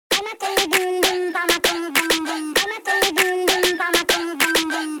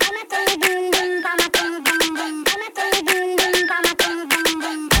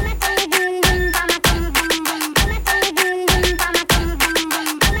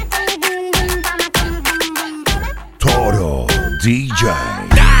Toro DJ.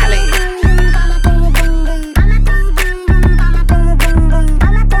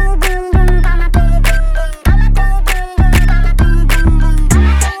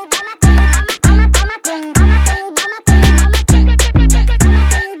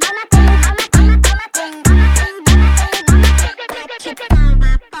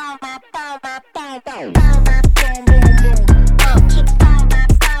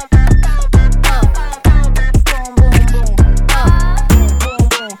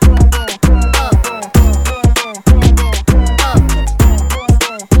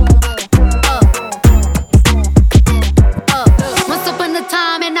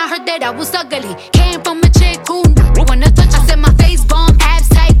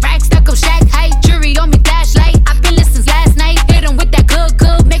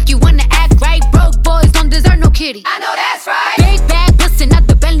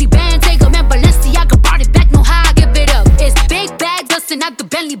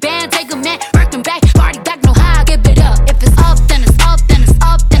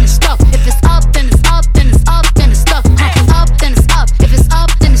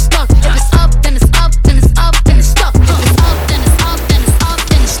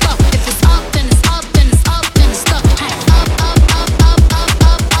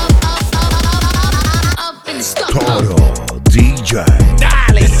 Toro DJ.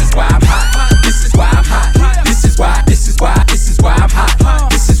 This is why I'm hot. This is why I'm hot. This is why I'm hot.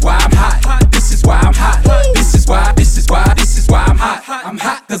 This is why I'm hot. This is why I'm hot. This is why I'm hot. I'm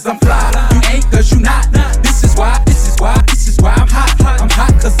hot cause I'm fly. You ain't cause you not. This is why I'm hot. I'm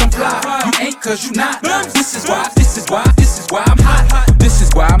hot cause I'm fly. You ain't cause you not. This is why I'm hot. This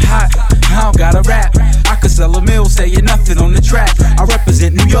is why I'm hot. I don't gotta rap. I could sell a mill, saying nothing on the track. I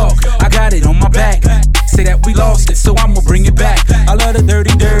represent New York. I got it on my back. Say that we lost it, so I'ma bring it back. I love the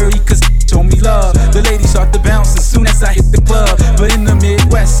dirty, cause show me love. The ladies start to bounce as soon as I hit the club. But in the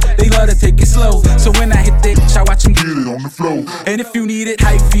Midwest, they love to take it slow. So when I hit that, I watch them get it on the floor. And if you need it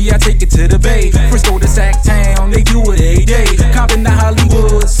hypey, I take it to the Bay. Frisco to Sacktown, they do it every day. Compton to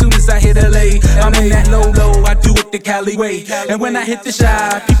Hollywood, as soon as I hit LA. I'm in that low, I do it the Cali way. And when I hit the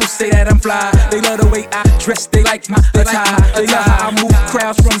Shy, people say that I'm fly. They love the way I dress, they like my attire. They love how I move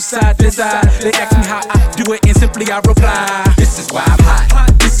crowds from side to side. They ask me how I do it and simply I reply. This is why I'm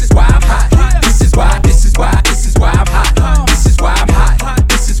hot. This is why I'm hot. This is why I'm hot. This is why I'm hot.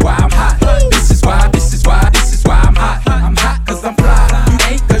 This is why I'm hot. This is why I'm hot. I'm hot cause I'm fly. You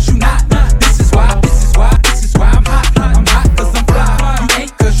ain't cause you not. This is why I'm hot. I'm hot cause I'm fly. You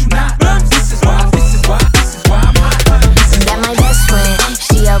ain't cause you not. This is why I'm hot. That my best friend,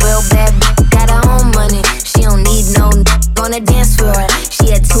 she a real bad bitch, got her own money. She don't need no on the dance floor. She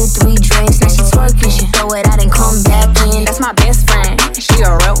had 2-3 drinks, now she twerking. She throw it out and come back in. That's my best friend, she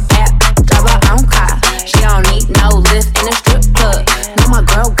a real bad bitch, drive her own car. She don't need no lift in a strip club. No, my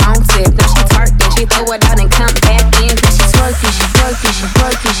girl gon' tip. Now she twerking, she throw it out and come back in. Now she twerking, she twerking, she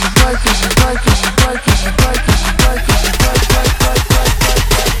twerking, she twerking, she twerking, she twerking, she twerking, she twerking, she twerking,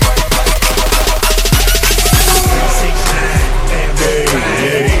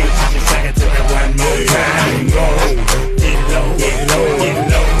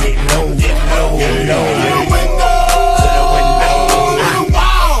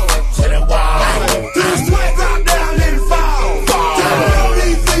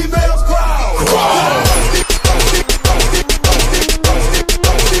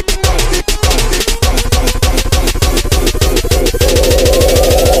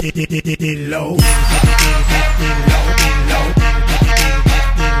 low.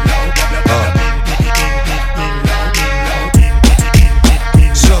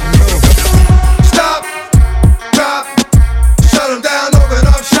 Stop, drop, shut them down, open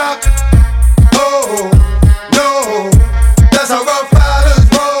up shop. Oh, no, that's how rough riders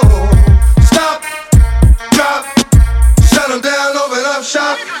roll. Stop, drop, shut them down, open up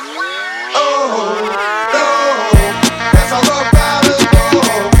shop. Oh, no, that's how rough riders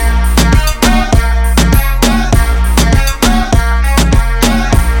roll.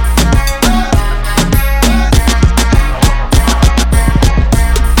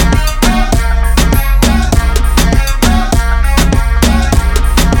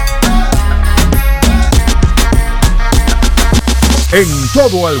 En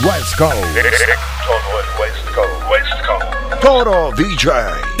todo el West Coast. Todo el West Coast. Toro DJ.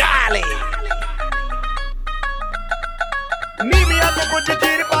 नीवी आपको कुछ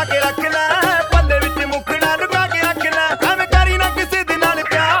चीर पाके रखना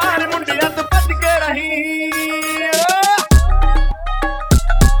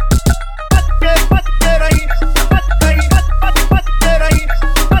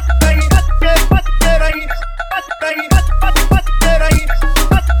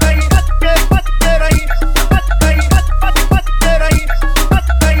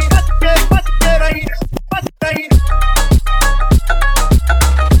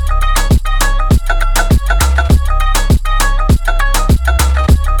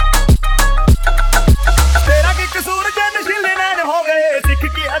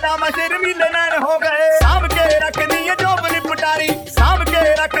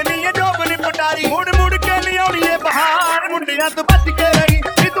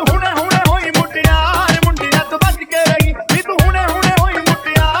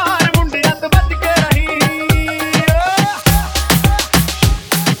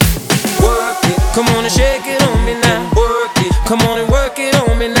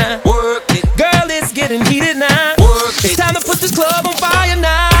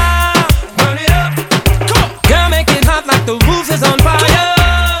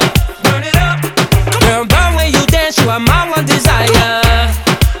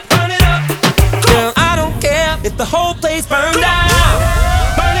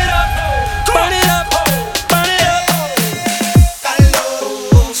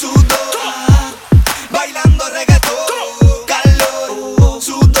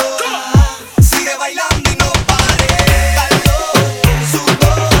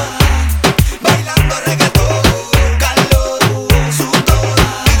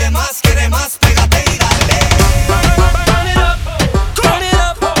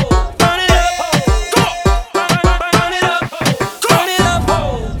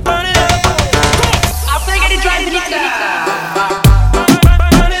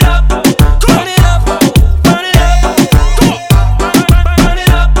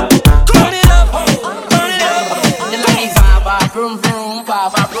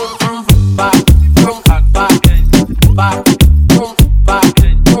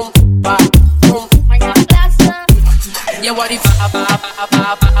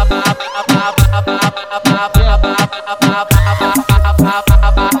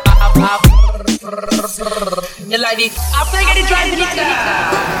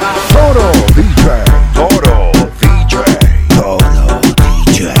Toro DJ, Toro DJ, Toro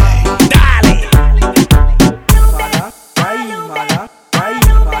DJ. Dale.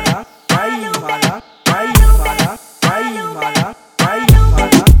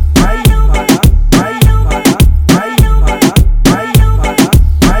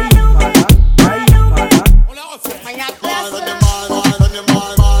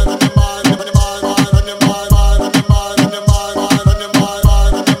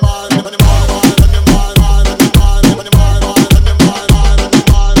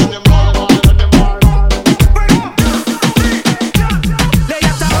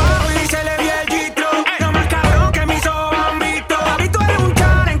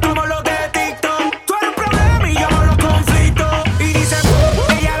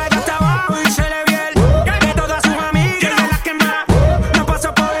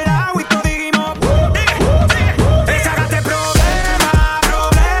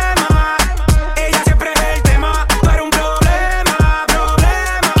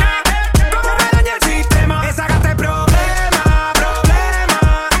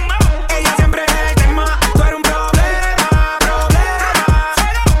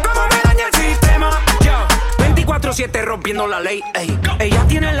 Rompiendo la ley, ey. Ella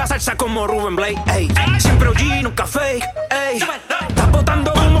tiene la salsa como Ruben Blake, ey. Siempre OG, nunca fake, ey. Está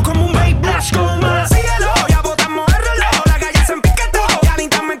botando humo como un vape, blush como más. Síguelo, ya botamos el reloj. La calle se empiquetó,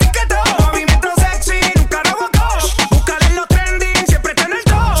 Galita me etiquetó. Movimiento sexy, nunca rebotó. Búscale en los trending, siempre está en el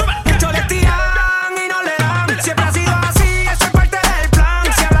top. Muchos le tiran y no le dan. Siempre ha sido así, eso es parte del plan.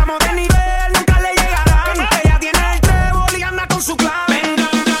 Si hablamos de nivel, nunca le llegarán. Ella tiene el trébol y anda con su clan.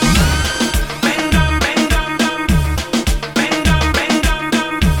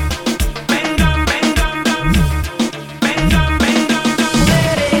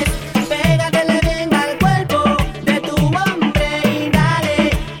 Pégate, le venga.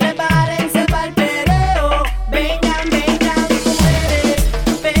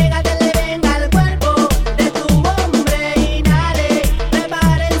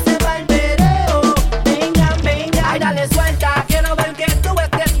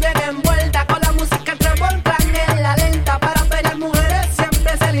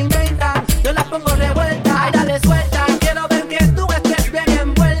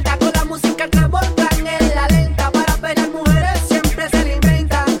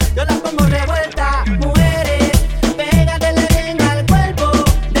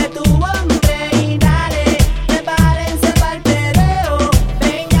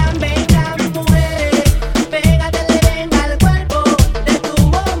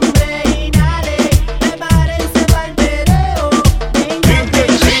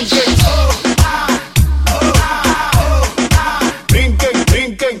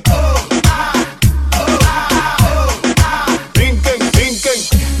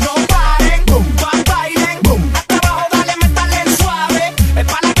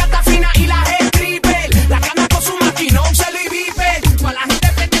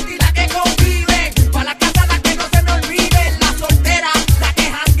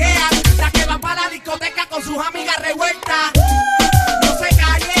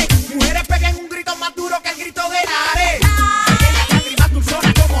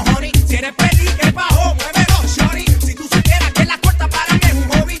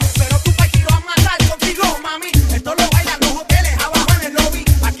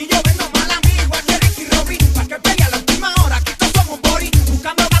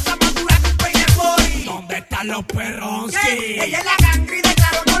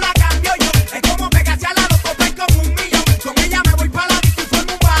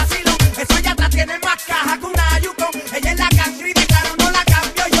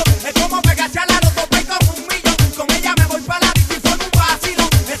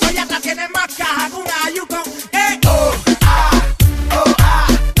 tiene más caja que una Yukon.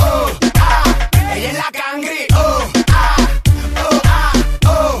 Ella es la cangri.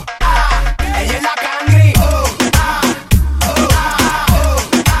 Ella es la cangri.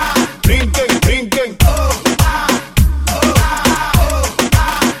 Brinquen, brinquen.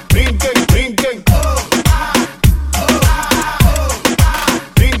 Brinquen, brinquen.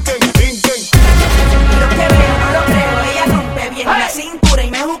 Brinquen, brinquen. Lo que veo no lo creo, ella rompe bien la cintura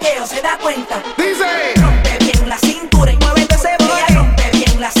y me juqueo, se da cuenta. Dice. Rompe bien la cintura y mueve ese ella rompe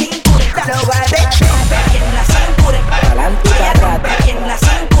bien la cintura. Rompe bien la cintura. Ella rompe bien la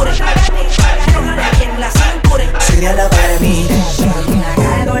cintura. Rompe bien la cintura. Sería la para mí. Una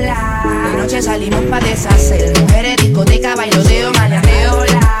gárgola. De noche salimos pa' deshacer. Mujeres, discoteca, bailoteo, mañaneo.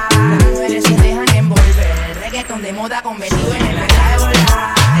 Las mujeres se dejan envolver. El reggaetón de moda convertido en la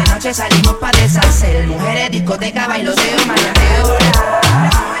gárgola. De noche salimos pa' deshacer. Mujeres, discoteca, bailoteo, mañaneo.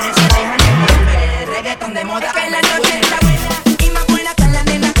 Las mujeres se dejan envolver. El reggaetón de moda convertido en la gárgola. Y más buena que las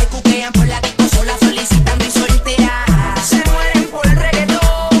nenas que cuquean por la disco sola solicitando y solteras. Se mueren por el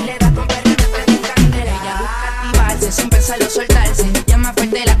reggaetón. Le da con perro en el frente en candela. Ella busca activarse sin pensarlo soltarse. Llama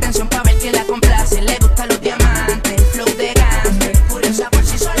fuerte la atención pa' ver quién la complace. Le gustan los diamantes, el flow de gante. Curiosa por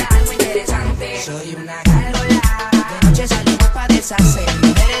sí sola, algo interesante. Soy una gárgola. De noche salimos pa' deshacer.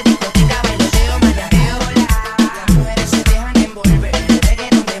 Mujeres, discoteca, bailoteo, mañaneo. Las mujeres se dejan envolver. El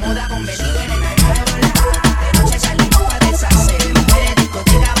reggaetón de moda convertido en una gárgola. De noche salimos pa' deshacer. Mujeres,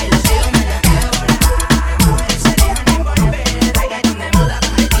 discoteca, bailoteo, mañaneo. Las mujeres se dejan envolver. El reggaetón de moda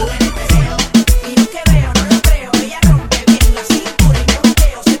convertido en el perreo. Y lo que veo no lo creo. Ella rompe bien la cintura y me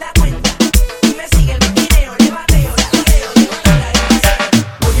juqueo, se da cuenta. Y me sigue el maquineo, le bateo, la jodeo, le bateo, la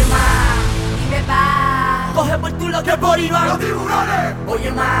oye más, dime pa. Coge por tu lo que por Iván. Los tiburones.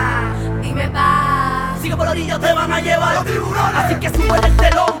 Oye más, dime pa. Sigue por la orilla, te van a llevar los tiburones. Así que sube el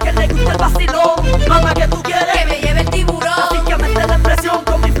telón, que le gusta el vacilón. Mamá, que tú quieres que me lleve el tiburón. Así que mete la presión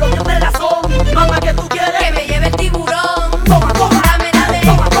con mi flow de la son. Mamá, que tú quieres que me lleve el tiburón. Toma, toma, dame, dame,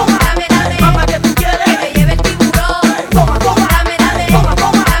 toma, toma, dame, dame. Mamá, que tú quieres que me lleve el tiburón. Toma, toma, dame, dame, toma,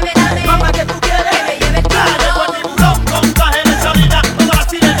 toma, dame, dame. Mamá, que tú quieres que me lleve el tiburón. Llegó el tiburón con traje de salida. Todas las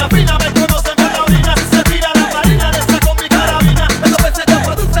sirenas finas me conocen por la orina. Si se tira la marina, le saco mi carabina. Esos peces que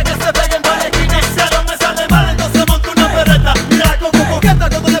produce que se peguen para la esquina. Si algo me sale mal, entonces monto una perreta. Mira con coqueta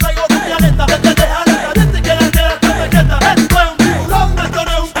cuando le pego tu planeta. Te deja la caliente y quiere quedar tu pequeta. Esto es un tiburón, esto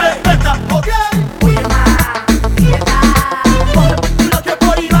no es un respeta. ¿Ok? Oye más, dime más. Coge por tu lo que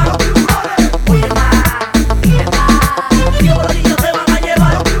por Iván. Los tiburones. Oye más, dime más. Sigue por la orilla, te van a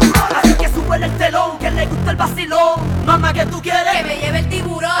llevar los tiburones. Así que sube el telón, que le gusta el vacilón. Mamá, que tú quieres que me lleve el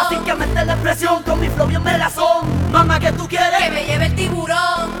tiburón. Así que mete la presión con mi flow bien melazón. Mamá, que tú quieres que me lleve el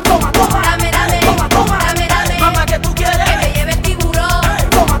tiburón. Toma, toma, dame, dame, toma, toma, dame, dame. Mamá, que tú quieres que me lleve el tiburón.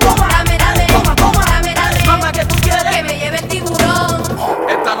 Toma, toma, dame, dame, toma, toma, dame, dame. Mamá, que tú quieres que me lleve el tiburón.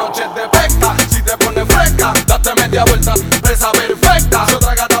 Esta noche es de pesca, si te pones fresca, date media vuelta, presa perfecta. Si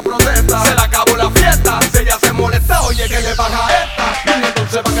otra gata protesta, se le acabó la fiesta. Si ella se molesta, oye, que le pasa a esta. Viene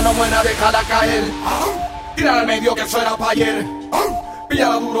entonces pa' que no muera, déjala caer. Tira al medio que eso era pa' ayer.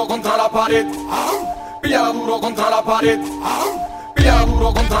 Píllala duro contra la pared. Píllala duro contra la pared. Píllala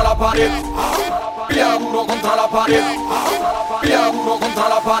duro contra la pared. Píllala duro contra la pared. Píllala duro contra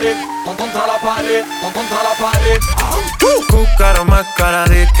la pared. Contra la pared. Contra la pared. Buscaron más cara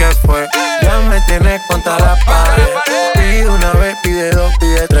de que fue. Ya me tienes contra la pared. Pide una vez, pide dos,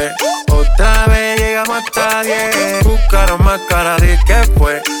 pide tres. Otra vez llegamos hasta 10. Buscaron más cara de que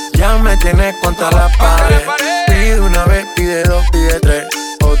fue. Ya me tienes contra la pared. Pide una vez, pide dos, pide tres.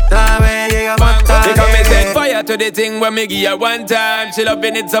 Otra vez llegamos hasta 10. Because me set fire to the thing when me give her one time. She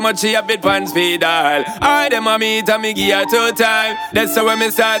loving it so much she a bit pants feed all. I them a meet and me give her 2 times. That's how when me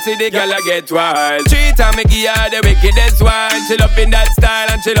start see the girl I get wild. 3 times me give her the wickedest one. She loving that style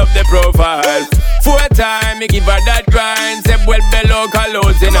and she love the profile. 4 times me give her that grind. Se vuelve loca,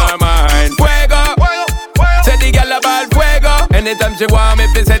 lose in her mind. Fuego, say the girl about fuego. Anytime she want me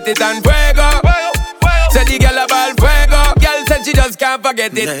fi set it on fuego. Say the girl about fuego. Girl said she just can't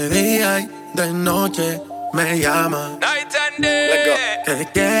forget it. De día y de noche me llama. Night and day. ¿Qué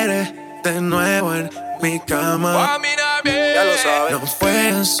quieres de nuevo en mi cama? Want me now, babe. Ya lo sabes. No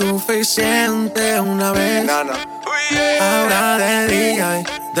fue suficiente una vez. Nana. Ahora de día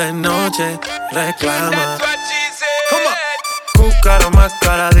y de noche reclama. That's what she said. Buscaron más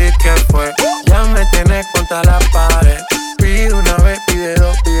cara de que fue. Ya me tienes contra la pared. Pide una vez, pide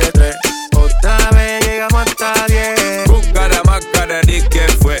dos, pide tres. Otra vez llegamos hasta 10. Buscara más cara de que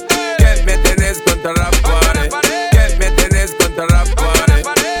fue. Que me tenés contra la pared. Que me tenés contra la pared.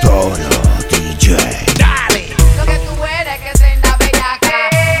 Toro DJ. Dale. Lo que tú eres que se bellaca.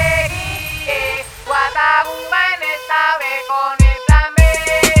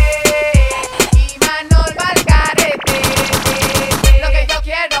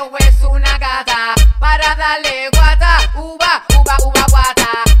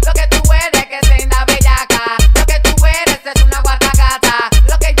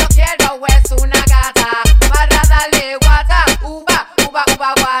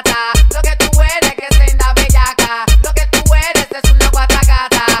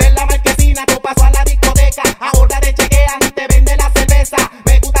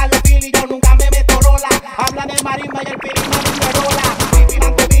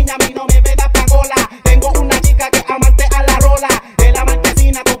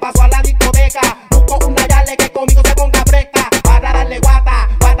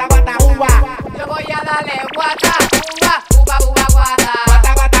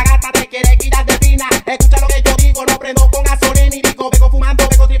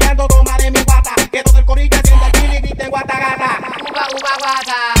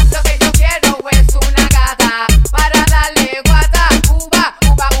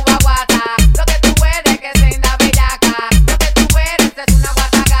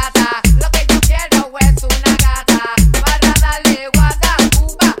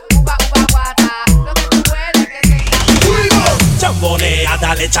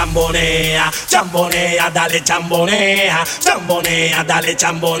 chambonea, chambonea, dale chambonea, chambonea, dale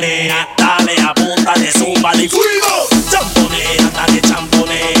chambonea, dale apúntale, zúmbale y fuego. Chambonea, dale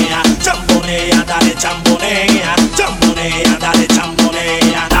chambonea, chambonea, dale chambonea, chambonea, dale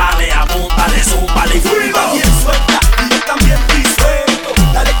chambonea, dale apúntale, zúmbale y fuego. También suelta y yo también estoy suelto,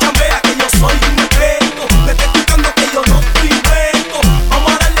 dale chambea que yo soy un experto, me estoy explicando que yo no estoy muerto,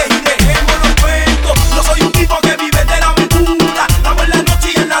 vamos a darle y dejemos los cuentos, yo soy un tipo que vive de la aventura, estamos en la noche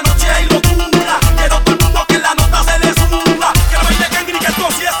y en la noche hay locura, quiero todo el mundo que la nota se le suba, que la baile Kengri que esto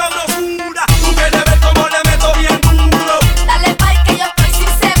sí es sabrosura, tú quieres ver cómo le meto bien duro, Dale pay que yo estoy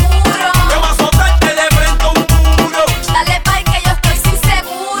sin seguro. que va a soltarte de frente a un muro, Dale pay que yo estoy sin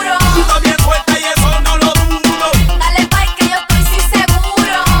seguro. tú también suelta y eso no lo dudo, Dale pay que yo estoy sin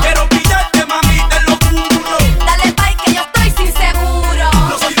seguro. quiero pillarte mamita en lo puro, Dale pay que yo estoy sin seguro.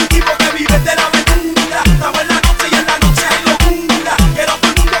 yo soy un tipo que vive de la aventura, estamos en la noche y en la noche hay locura, quiero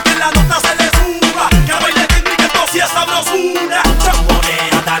todo el mundo que la nota se le suba, que baile Kengri que esto sí es sabrosura.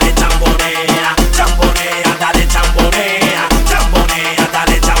 Chambonea, dale chambonea, chambonea, dale chambonea, chambonea,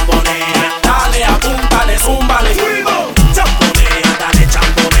 dale chambonea, dale apúntale, zúmbale, fuego. Chambonea, dale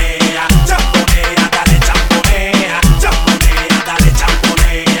chambonea, chambonea, dale chambonea, chambonea, dale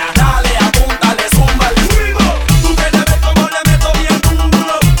chambonea, dale apúntale, zúmbale, fuego. Tú quieres ver cómo le meto bien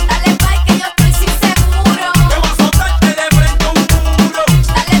duro, Dale pay que yo estoy sin seguro. que va a soltarte de frente a un muro.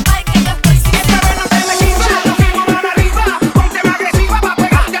 Dale pay que yo estoy sin seguro.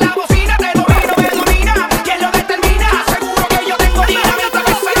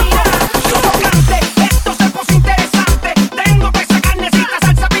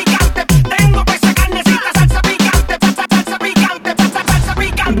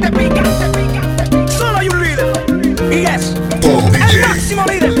 Solo hay un líder y es Toro el DJ. máximo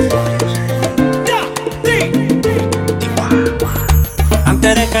líder.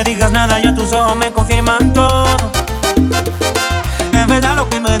 Antes de que digas nada, ya tus ojos me confirman todo. Es verdad lo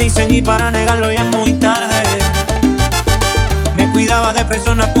que me dicen y para negarlo ya es muy tarde. Me cuidaba de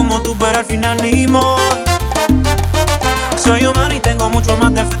personas como tú, pero al final ni modo. Soy humano y tengo mucho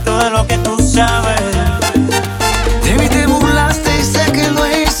más defectos de lo que tú sabes. De mí te burlaste y sé que lo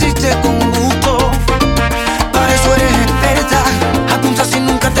hiciste con gusto. Para eso eres experta, apunta si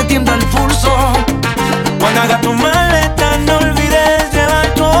nunca te tiembla el pulso. Cuando hagas tu maleta no olvides llevar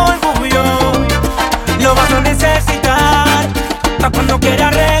tu orgullo. Lo vas a necesitar para cuando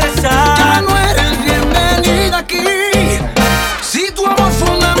quieras regresar. Ya no eres bienvenida aquí. Si tu amor fue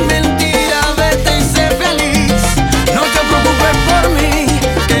una mentira, vete y sé feliz. No te preocupes por mí,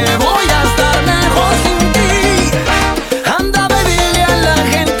 que voy a estar mejor sin ti. Anda, baby, dile a la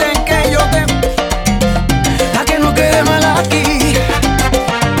gente que yo te... a que no quede mal aquí.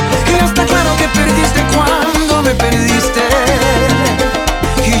 Y está claro que perdiste cuando me perdiste.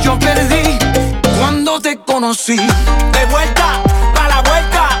 Y yo perdí cuando te conocí. De vuelta, pa' la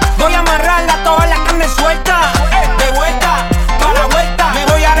vuelta. Voy a amarrarla toda la carne suelta. De vuelta, pa' la vuelta. Me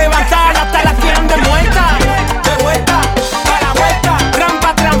voy a levantar hasta la que ande muerta. De vuelta, pa' la vuelta.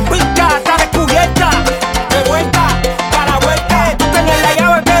 Trampa, trampita, está descubierta. De vuelta, pa' la vuelta. Tú tenés la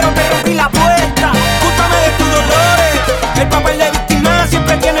llave pero te rompí la puerta. Cústame de tus dolores. El papel de víctima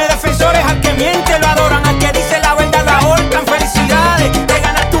siempre tiene defensores. Al que miente lo adoran, al que dice la verdad lo ahorcan. Felicidades, te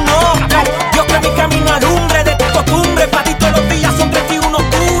ganaste un Oscar. Dios que mi camino alumbre de tu costumbre. Pa' ti todos los días son 31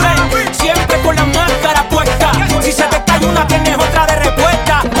 octubre. Siempre con la máscara puesta. Si se te cae una tienes otra de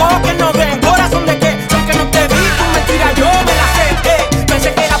respuesta. Ojos que no ven, corazón de que aunque no te vi tu mentira yo me la sé.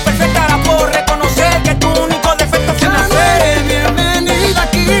 Pensé que era perfecta, ahora puedo reconocer que tu único defecto fue Ya no nacer. eres bienvenida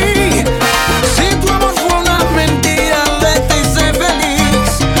aquí. Si tu amor fue una mentira, vete y sé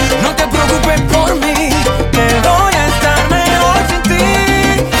feliz. No te preocupes por mí, Que voy a estar mejor sin ti.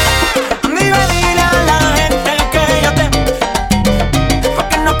 Dime, dile a la gente que yo te... pa'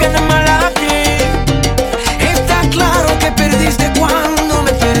 que no quede mal aquí. está claro que perdiste cuando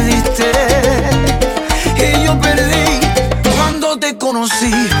me perdiste. Y yo perdí cuando te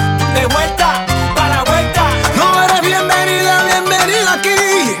conocí. De vuelta, pa' la vuelta. No eres bienvenida, bienvenida aquí.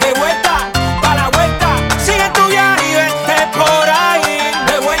 De vuelta, pa' la vuelta. Sigue tu viaje y vete por ahí.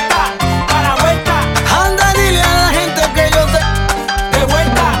 De vuelta, pa' la vuelta. Anda, dile a la gente que yo te... De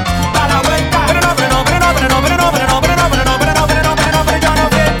vuelta, pa' la vuelta. Pero no, yo no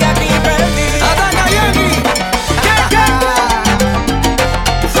sé que aquí perdí. Ataca, Yankee.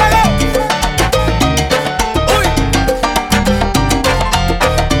 ¡Fuego! Uy.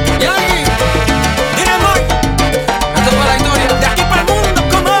 Yankee. Dile, amor, Esto es para la historia. de aquí para el mundo.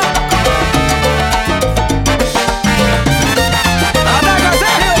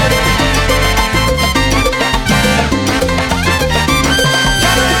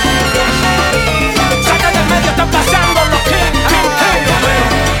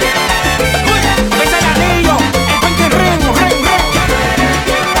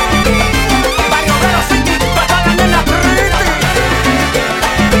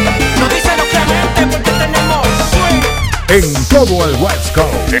 En todo el West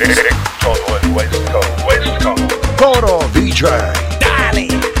Coast. En todo el West Coast. West Coast. Toro DJ. Dale.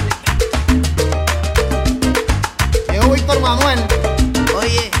 Yo, Víctor Manuel.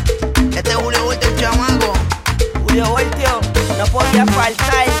 Oye, este es Julio Voltio, el chamaco. Julio Voltio, no podía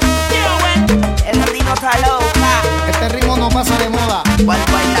faltar. El ritmo está loca. Este ritmo no pasa de moda. Para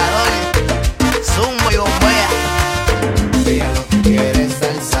el bailador, zumbo y bombea. Ella lo que quiere es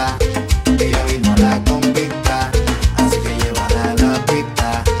salsa. Ella vino a la conquista. Así que llévala a la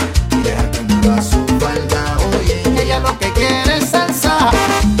pista y deja que mueva su falda. Oye, ella lo que quiere es salsa.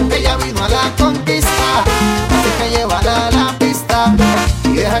 Ella vino a la conquista. Así que llévala a la pista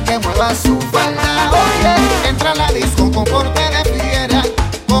y deja que mueva su falda. Oye, entra a la disco con porte de fiera.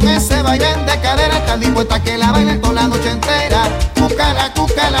 Con ese baile de cadera, está dispuesta que la bailen toda la noche entera.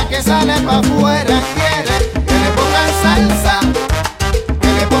 Cúcala que sale pa' afuera. Quiere que le pongan salsa, que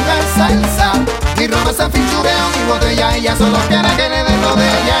le pongan salsa. Ni ropa, se fichureo, ni botella. Ella solo quiere que le den lo de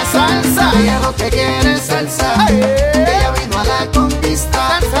ella. Salsa, ella lo que quiere es salsa. Ella vino a la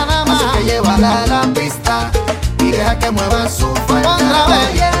conquista. Salsa nada más. Así que llévala a la pista y deja que mueva su falda. Otra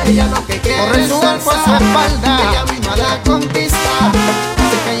vez, ella lo que quiere es salsa. Por su espalda. Ella vino a la conquista.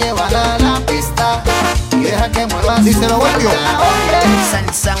 Que llévala a la pista y deja que mueva. Díselo, Voltio.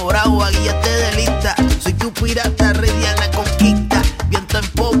 Salsa bravo, guíate de lista. Soy tu pirata, rey de la conquista. Viento en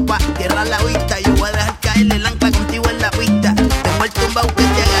popa, tierra a la vista. Yo voy a dejar caer el ancla contigo en la pista. Tengo el tumbao que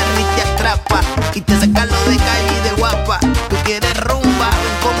te agarra y te atrapa y te saca lo de calle y de guapa. Tú quieres rumba,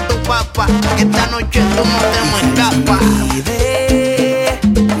 ven con tu papa, que esta noche tú no te me escapas. Vive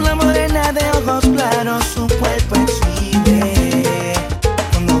una morena de ojos claros, su cuerpo exhibe.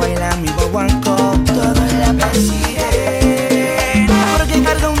 Cuando baila mi guaguancó, todo la persigue. Porque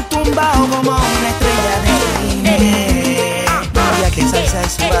carga un tumbao como una estrella de cine. Ya que salsa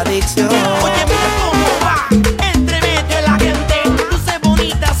es su adicción. Oye, mira cómo va, entre medio la gente. Luce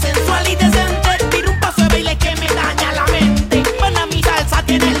bonita, sensual y decente. Tira un paso de baile que me daña la mente. Para mi salsa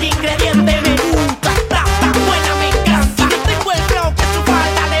tiene el ingrediente. Me gusta, está buena, me encanta. Yo tengo el flow que su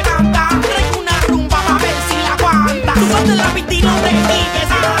falda levanta. Traigo una rumba pa' ver si la aguanta. Tú vas de la pista y no te quites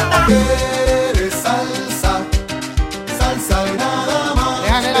anda. quiere salsa, salsa y nada más.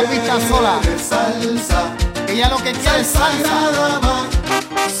 Déjale la pista sola. Quiere salsa, Ella lo que quiere es salsa y salsa. nada más.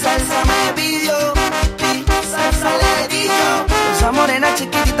 Salsa me pidió, y salsa le di yo. Esa morena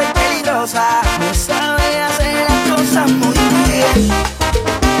chiquitita y peligrosa me sabe hacer las cosas muy bien.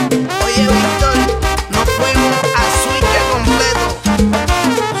 Oye, Víctor, nos fuimos a switch completo.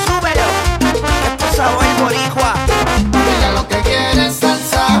 Súbelo, esto es sabor boricua. Ella lo que quiere es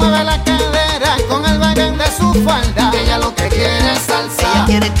salsa. Mueve la cadera con el baile de su falda. Ella lo que quiere es salsa. Ella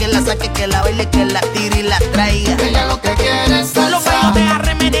quiere que la saque, que la baile, que la tire y la traiga. Ella lo que quiere es Lo salsa.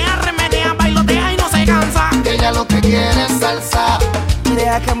 bailotea, remenea, bailotea y no se cansa. Ella lo que quiere es salsa. Y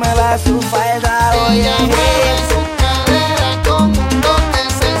deja que me va su falda, oye. Ella mueve su cadera con un toque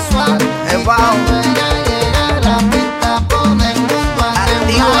sensual. Y cuando ella llega a la pista pone el mundo a temblar.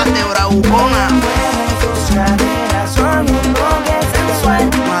 Actívate, bravucona. Mueve tus caderas, son un toque sensual.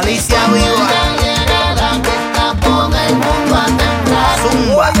 Malicia Cuando viva. ella llega a la pista pone el mundo a temblar.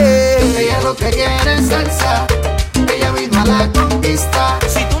 Zumba. Ella lo que quiere es salsa. Ella vino a la conquista.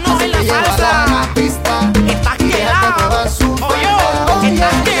 Si tú no bailas Llévala salsa, a la pista estás y deja que quedado. mueva su Oye, falda. Oye,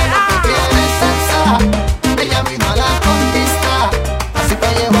 estás ella lo que quedado. quiere es salsa. Ella vino a la conquista. Así que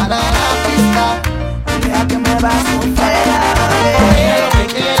llévala a la pista Y deja que me va su falda, ella lo que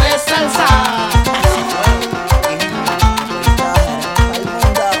quiere es salsa.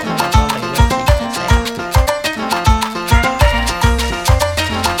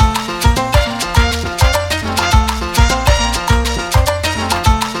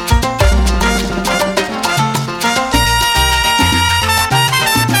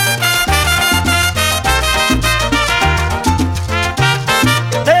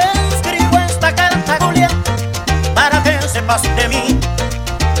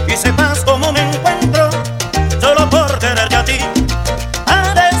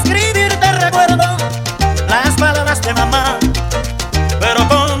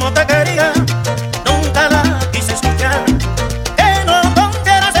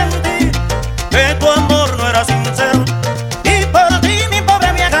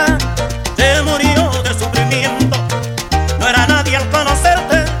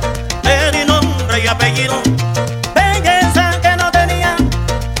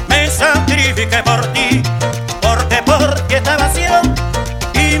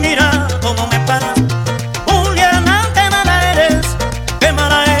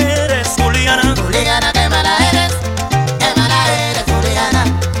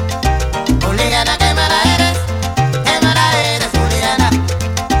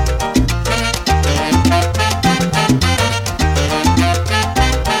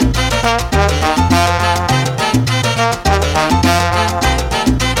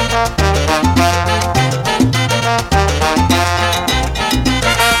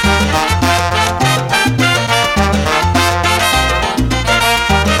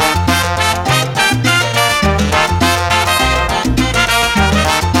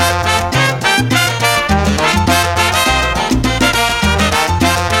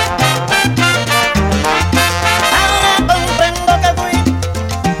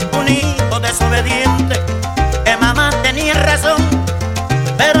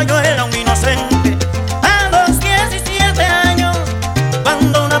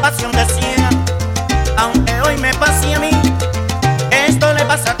 pasión te ciega, aunque hoy me pase a mí.